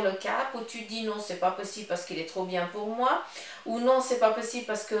franchir le cap, ou tu dis non, c'est pas possible parce qu'il est trop bien pour moi, ou non, c'est pas possible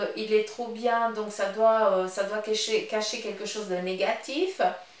parce qu'il est trop bien, donc ça doit cacher quelque chose de négatif.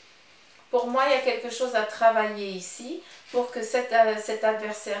 Pour moi, il y a quelque chose à travailler ici pour que cet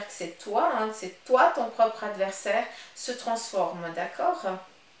adversaire, que c'est toi, hein, c'est toi ton propre adversaire, se transforme, d'accord?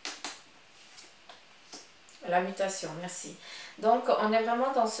 La mutation, merci. Donc, on est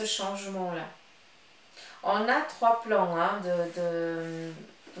vraiment dans ce changement-là. On a 3 plans hein,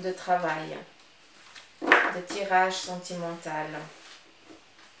 de travail, de tirage sentimental.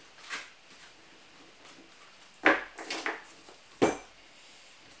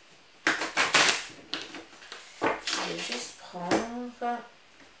 Je vais juste prendre...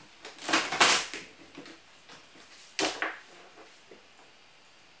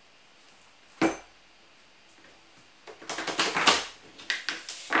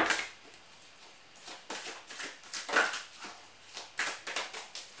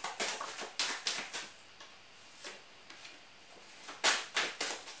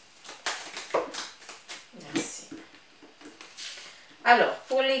 Merci. Alors,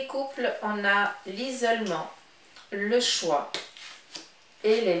 pour les couples, on a l'isolement, le choix,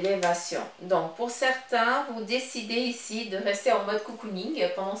 et l'élévation. Donc pour certains, vous décidez ici de rester en mode cocooning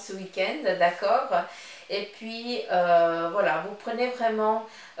pendant ce week-end, d'accord? Et puis voilà, vous prenez vraiment,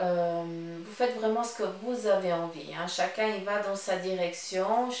 vous faites vraiment ce que vous avez envie, hein. Chacun il va dans sa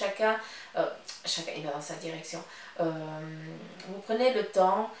direction, chacun il va dans sa direction. Vous prenez le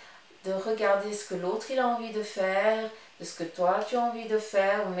temps de regarder ce que l'autre il a envie de faire, de ce que toi tu as envie de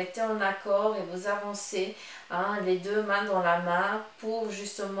faire, vous mettez en accord et vous avancez, hein, les deux main dans la main pour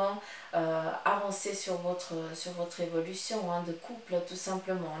justement avancer sur votre évolution, hein, de couple tout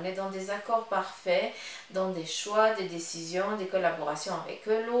simplement. On est dans des accords parfaits, dans des choix, des décisions, des collaborations avec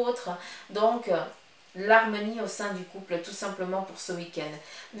l'autre, donc l'harmonie au sein du couple tout simplement pour ce week-end.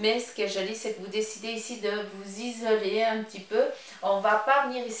 Mais ce qui est joli, c'est que vous décidez ici de vous isoler un petit peu. On ne va pas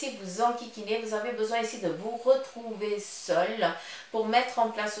venir ici vous enquiquiner, vous avez besoin ici de vous retrouver seul pour mettre en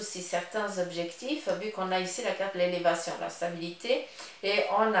place aussi certains objectifs, vu qu'on a ici la carte de l'élévation, la stabilité, et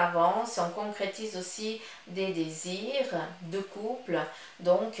on avance, on concrétise aussi des désirs de couple.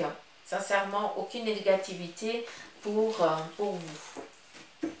 Donc sincèrement, aucune négativité pour vous.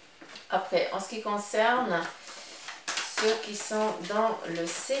 Après, en ce qui concerne ceux qui sont dans le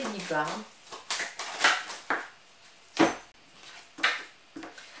célibat,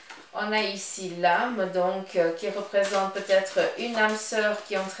 on a ici l'âme, donc qui représente peut-être une âme sœur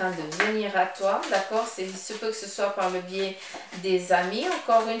qui est en train de venir à toi, d'accord? Il se peut que ce soit par le biais des amis.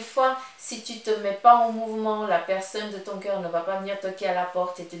 Encore une fois, si tu ne te mets pas en mouvement, la personne de ton cœur ne va pas venir toquer à la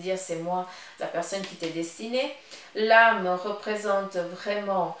porte et te dire c'est moi la personne qui t'est destinée. L'âme représente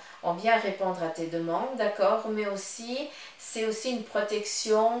vraiment, on vient répondre à tes demandes, d'accord? Mais aussi, c'est aussi une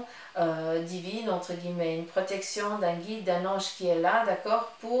protection divine, entre guillemets, une protection d'un guide, d'un ange qui est là,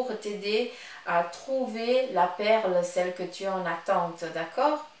 d'accord, pour t'aider à trouver la perle, celle que tu es en attente,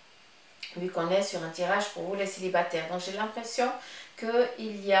 d'accord, vu qu'on est sur un tirage pour vous les célibataires. Donc j'ai l'impression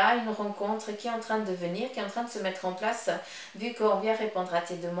qu'il y a une rencontre qui est en train de venir, qui est en train de se mettre en place, vu qu'on vient répondre à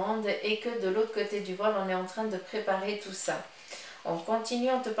tes demandes et que de l'autre côté du voile, on est en train de préparer tout ça. On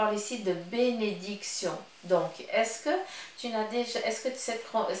continue, on te parle ici de bénédiction. Donc, est-ce que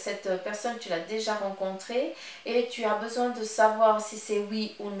cette personne, tu l'as déjà rencontrée et tu as besoin de savoir si c'est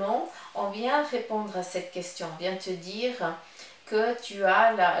oui ou non? On vient répondre à cette question, on vient te dire que tu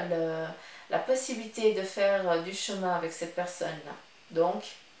as la possibilité de faire du chemin avec cette personne-là. Donc,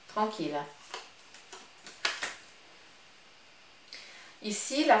 tranquille.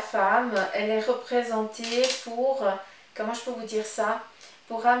 Ici, la femme, elle est représentée pour... Comment je peux vous dire ça?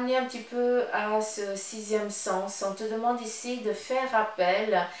 Pour ramener un petit peu à ce sixième sens, on te demande ici de faire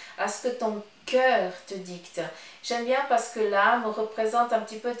appel à ce que ton cœur te dicte. J'aime bien parce que l'âme représente un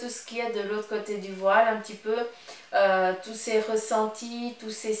petit peu tout ce qu'il y a de l'autre côté du voile, un petit peu tous ces ressentis,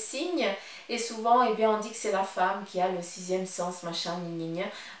 tous ces signes. Et souvent, eh bien, on dit que c'est la femme qui a le sixième sens, machin, gna,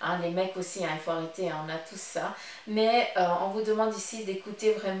 hein, les mecs aussi, hein, il faut arrêter, hein, on a tout ça. Mais on vous demande ici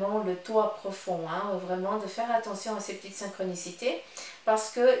d'écouter vraiment le toit profond, hein, vraiment de faire attention à ces petites synchronicités,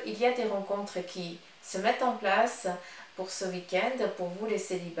 parce qu'il y a des rencontres qui se mettent en place pour ce week-end, pour vous les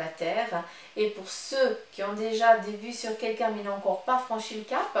célibataires, et pour ceux qui ont déjà des vues sur quelqu'un mais n'ont encore pas franchi le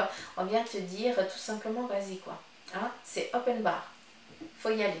cap, on vient te dire tout simplement vas-y quoi, hein, c'est open bar, faut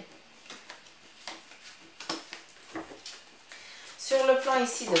y aller. Sur le plan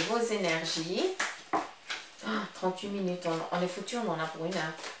ici de vos énergies, 38 minutes, on est foutu, on en a pour une heure.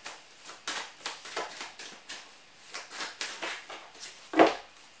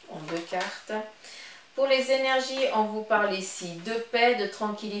 En deux cartes. Pour les énergies, on vous parle ici de paix, de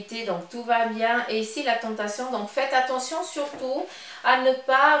tranquillité, donc tout va bien. Et ici, la tentation, donc faites attention surtout à ne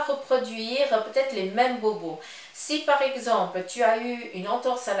pas reproduire peut-être les mêmes bobos. Si par exemple, tu as eu une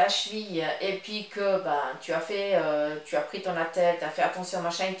entorse à la cheville et puis que tu as pris ton attelle, tu as fait attention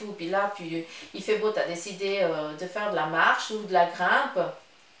machin et tout, puis là, il fait beau, tu as décidé de faire de la marche ou de la grimpe,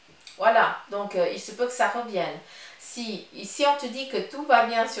 voilà, donc il se peut que ça revienne. Si ici on te dit que tout va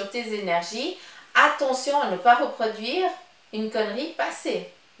bien sur tes énergies, attention à ne pas reproduire une connerie passée,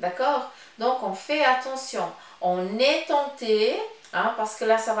 d'accord? Donc on fait attention, on est tenté, hein, parce que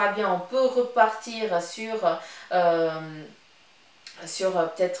là ça va bien, on peut repartir sur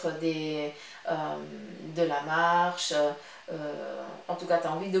peut-être de la marche, en tout cas tu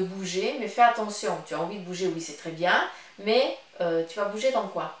as envie de bouger, mais fais attention, tu as envie de bouger, oui c'est très bien, mais tu vas bouger dans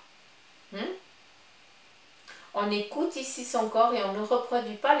quoi? On écoute ici son corps et on ne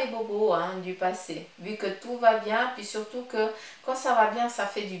reproduit pas les bobos, hein, du passé, vu que tout va bien, puis surtout que quand ça va bien, ça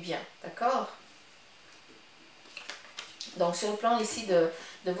fait du bien, d'accord? Donc sur le plan ici de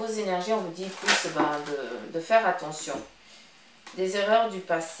vos énergies, on vous dit plus de faire attention. Des erreurs du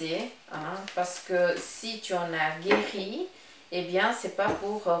passé, hein, parce que si tu en as guéri, eh bien c'est pas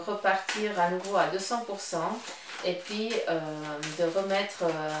pour repartir à nouveau à 200% et puis de remettre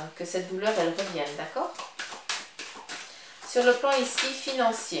que cette douleur elle revienne, d'accord? Sur le plan ici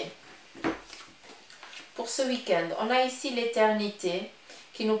financier, pour ce week-end, on a ici l'éternité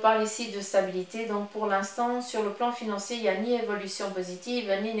qui nous parle ici de stabilité. Donc pour l'instant, sur le plan financier, il n'y a ni évolution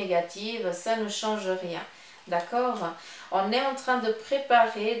positive ni négative, ça ne change rien. D'accord? On est en train de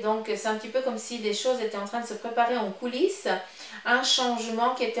préparer, donc c'est un petit peu comme si les choses étaient en train de se préparer en coulisses, un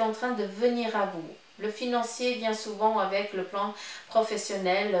changement qui était en train de venir à vous. Le financier vient souvent avec le plan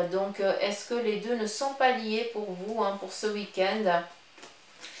professionnel, donc est-ce que les deux ne sont pas liés pour vous, hein, pour ce week-end?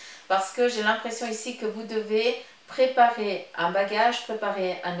 Parce que j'ai l'impression ici que vous devez préparer un bagage,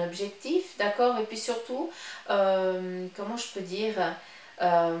 préparer un objectif, d'accord? Et puis surtout, comment je peux dire,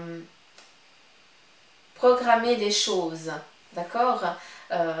 programmer les choses, d'accord?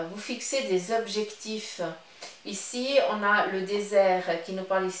 Vous fixez des objectifs. Ici, on a le désert qui nous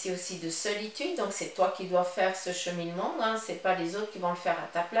parle ici aussi de solitude, donc c'est toi qui dois faire ce cheminement, hein, ce n'est pas les autres qui vont le faire à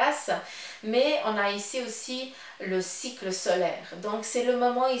ta place. Mais on a ici aussi le cycle solaire, donc c'est le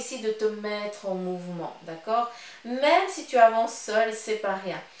moment ici de te mettre en mouvement, d'accord? Même si tu avances seul, c'est pas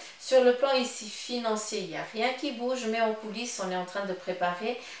rien. Sur le plan ici financier, il n'y a rien qui bouge, mais en coulisses, on est en train de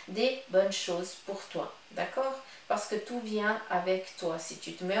préparer des bonnes choses pour toi, d'accord? Parce que tout vient avec toi. Si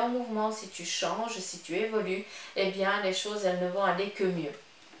tu te mets en mouvement, si tu changes, si tu évolues, eh bien les choses, elles ne vont aller que mieux.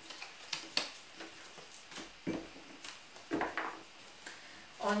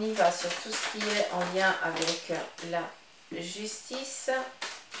 On y va sur tout ce qui est en lien avec la justice.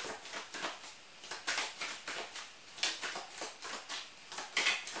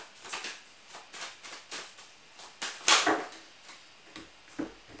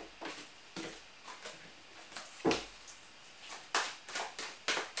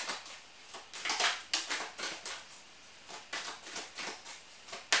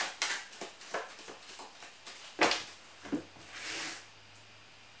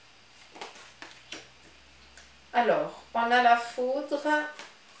 Alors, on a la foudre,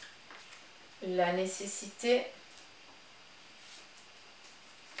 la nécessité,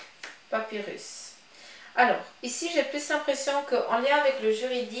 papyrus. Alors, ici, j'ai plus l'impression qu'en lien avec le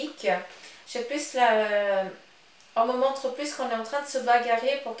juridique, j'ai plus la... on me montre plus qu'on est en train de se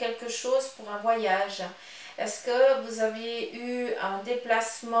bagarrer pour quelque chose, pour un voyage. Est-ce que vous avez eu un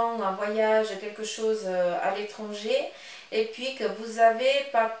déplacement, un voyage, quelque chose à l'étranger et puis que vous n'avez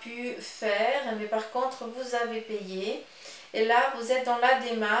pas pu faire, mais par contre vous avez payé et là vous êtes dans la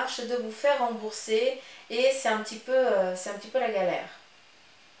démarche de vous faire rembourser et c'est un petit peu la galère.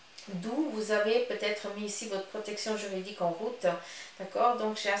 D'où vous avez peut-être mis ici votre protection juridique en route, d'accord?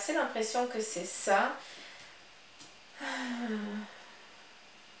 Donc j'ai assez l'impression que c'est ça.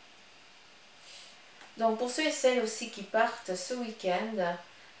 Donc pour ceux et celles aussi qui partent ce week-end,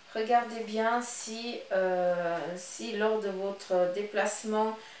 regardez bien si lors de votre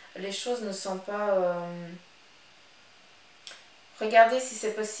déplacement, les choses ne sont pas... regardez si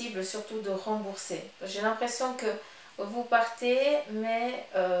c'est possible surtout de rembourser. J'ai l'impression que vous partez, mais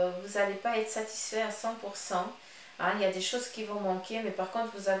vous n'allez pas être satisfait à 100%. Hein, il y a des choses qui vont manquer, mais par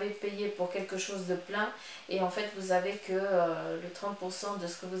contre vous avez payé pour quelque chose de plein et en fait vous avez que le 30% de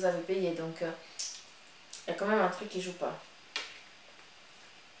ce que vous avez payé. Donc il y a quand même un truc qui ne joue pas.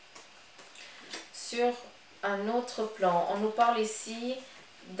 Sur un autre plan, on nous parle ici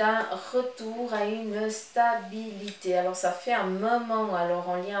d'un retour à une stabilité. Alors ça fait un moment, alors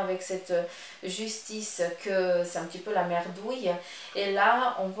en lien avec cette justice, que c'est un petit peu la merdouille. Et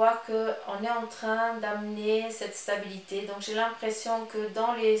là, on voit qu'on est en train d'amener cette stabilité. Donc j'ai l'impression que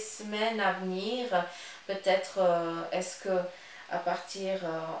dans les semaines à venir, peut-être est-ce que à partir,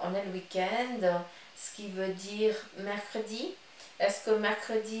 on est le week-end, ce qui veut dire mercredi. Est-ce que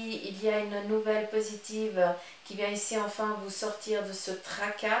mercredi, il y a une nouvelle positive qui vient ici enfin vous sortir de ce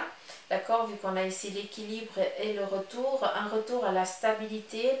tracas? D'accord, vu qu'on a ici l'équilibre et le retour, un retour à la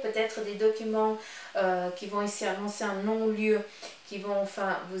stabilité, peut-être des documents qui vont ici annoncer un non-lieu qui vont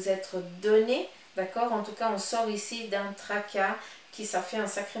enfin vous être donnés. D'accord, en tout cas, on sort ici d'un tracas qui, ça fait un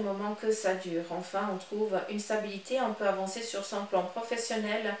sacré moment que ça dure. Enfin, on trouve une stabilité, on peut avancer sur son plan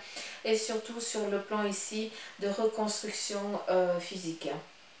professionnel et surtout sur le plan ici de reconstruction physique.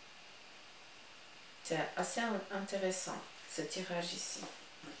 C'est assez intéressant ce tirage ici.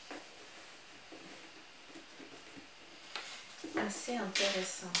 Assez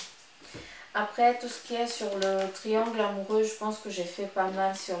intéressant. Après, tout ce qui est sur le triangle amoureux, je pense que j'ai fait pas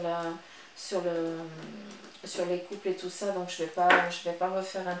mal sur les couples et tout ça, donc je vais pas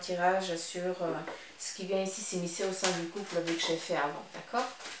refaire un tirage sur ce qui vient ici s'immiscer au sein du couple vu que j'ai fait avant, d'accord?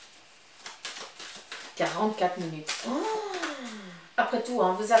 44 minutes. Oh, Après tout,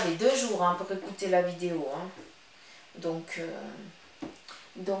 hein, vous avez 2 jours hein, pour écouter la vidéo. Hein. Donc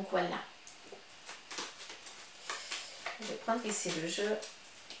voilà. Je vais prendre ici le jeu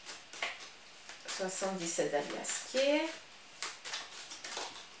 77 d'Aliaskier.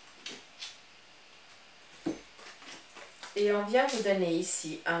 Et on vient vous donner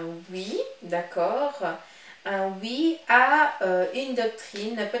ici un oui, d'accord, un oui à une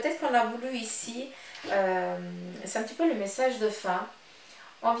doctrine. Peut-être qu'on a voulu ici, c'est un petit peu le message de fin.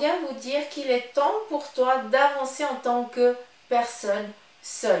 On vient vous dire qu'il est temps pour toi d'avancer en tant que personne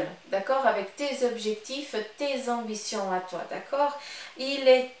seule, d'accord, avec tes objectifs, tes ambitions à toi, d'accord. Il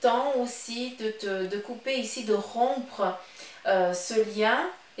est temps aussi de couper ici, de rompre ce lien.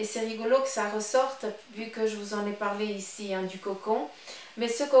 Et c'est rigolo que ça ressorte, vu que je vous en ai parlé ici, hein, du cocon. Mais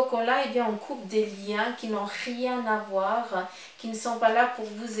ce cocon-là, eh bien, on coupe des liens qui n'ont rien à voir, qui ne sont pas là pour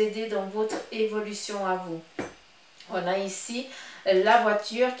vous aider dans votre évolution à vous. On a ici la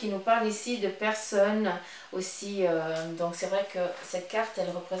voiture qui nous parle ici de personnes aussi. Donc c'est vrai que cette carte,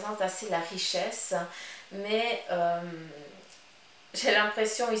 elle représente assez la richesse. Mais j'ai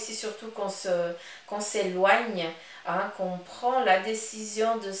l'impression ici surtout qu'on s'éloigne, hein, qu'on prend la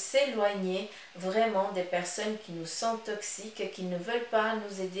décision de s'éloigner vraiment des personnes qui nous sont toxiques, qui ne veulent pas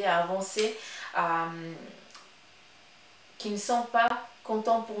nous aider à avancer, qui ne sont pas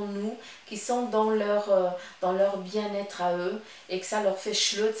contents pour nous, qui sont dans leur bien-être à eux et que ça leur fait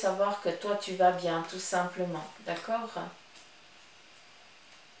chleux de savoir que toi tu vas bien, tout simplement, d'accord?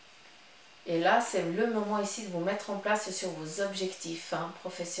 Et là, c'est le moment ici de vous mettre en place sur vos objectifs hein,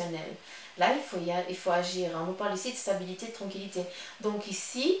 professionnels. Là, il faut agir. On nous parle ici de stabilité, de tranquillité. Donc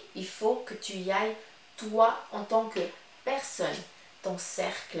ici, il faut que tu y ailles, toi, en tant que personne, ton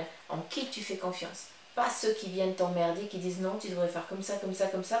cercle, en qui tu fais confiance. Pas ceux qui viennent t'emmerder, qui disent non, tu devrais faire comme ça, comme ça,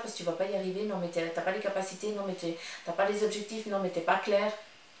 comme ça, parce que tu ne vas pas y arriver. Non, mais tu n'as pas les capacités. Non, mais tu n'as pas les objectifs. Non, mais tu n'es pas clair.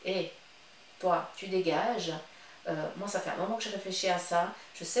 Et toi, tu dégages. Moi, ça fait un moment que je réfléchis à ça,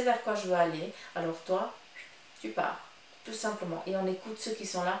 je sais vers quoi je veux aller, alors toi, tu pars, tout simplement. Et on écoute ceux qui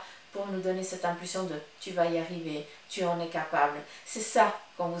sont là pour nous donner cette impulsion de tu vas y arriver, tu en es capable. C'est ça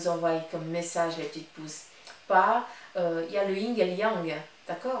qu'on vous envoie comme message, les petites pousses. Pas, il y a le yin et le yang,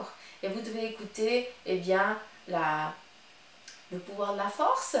 d'accord? Et vous devez écouter, eh bien, le pouvoir de la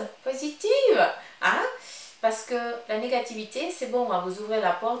force positive, hein? Parce que la négativité, c'est bon, hein, vous ouvrez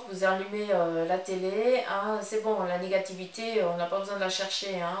la porte, vous allumez la télé, hein, c'est bon, la négativité, on n'a pas besoin de la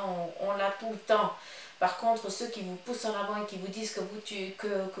chercher, hein, on l'a tout le temps. Par contre, ceux qui vous poussent en avant et qui vous disent que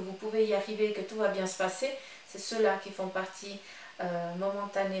vous pouvez y arriver, que tout va bien se passer, c'est ceux-là qui font partie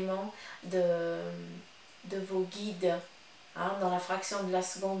momentanément de vos guides, hein, dans la fraction de la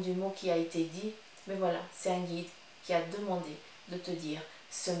seconde du mot qui a été dit. Mais voilà, c'est un guide qui a demandé de te dire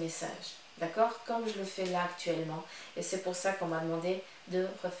ce message. D'accord? Comme je le fais là actuellement. Et c'est pour ça qu'on m'a demandé de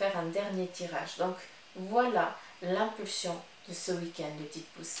refaire un dernier tirage. Donc voilà l'impulsion de ce week-end, les petites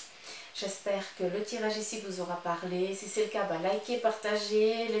pousses. J'espère que le tirage ici vous aura parlé. Si c'est le cas, bah, likez,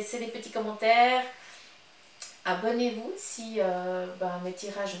 partagez, laissez des petits commentaires. Abonnez-vous si mes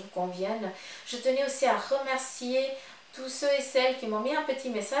tirages vous conviennent. Je tenais aussi à remercier tous ceux et celles qui m'ont mis un petit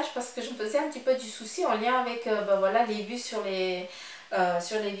message parce que je me faisais un petit peu du souci en lien avec voilà, les vues sur les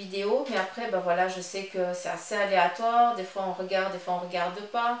vidéos. Mais après, voilà, je sais que c'est assez aléatoire. Des fois, on regarde, des fois, on ne regarde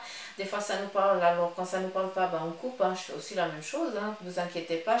pas. Des fois, ça nous parle. Alors, quand ça ne nous parle pas, on coupe. Hein. Je fais aussi la même chose. Hein. Ne vous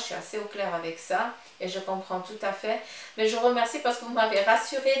inquiétez pas, je suis assez au clair avec ça. Et je comprends tout à fait. Mais je vous remercie parce que vous m'avez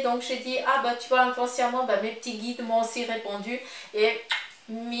rassuré. Donc, j'ai dit, tu vois, inconsciemment, mes petits guides m'ont aussi répondu. Et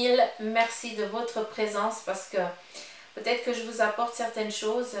 1000 merci de votre présence parce que peut-être que je vous apporte certaines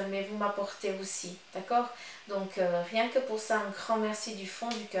choses, mais vous m'apportez aussi, d'accord? Donc, rien que pour ça, un grand merci du fond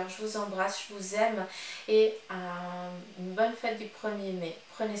du cœur. Je vous embrasse, je vous aime et une bonne fête du 1er mai.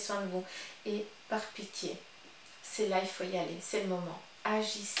 Prenez soin de vous et par pitié, c'est là, il faut y aller, c'est le moment.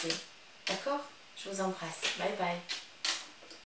 Agissez, d'accord? Je vous embrasse. Bye bye.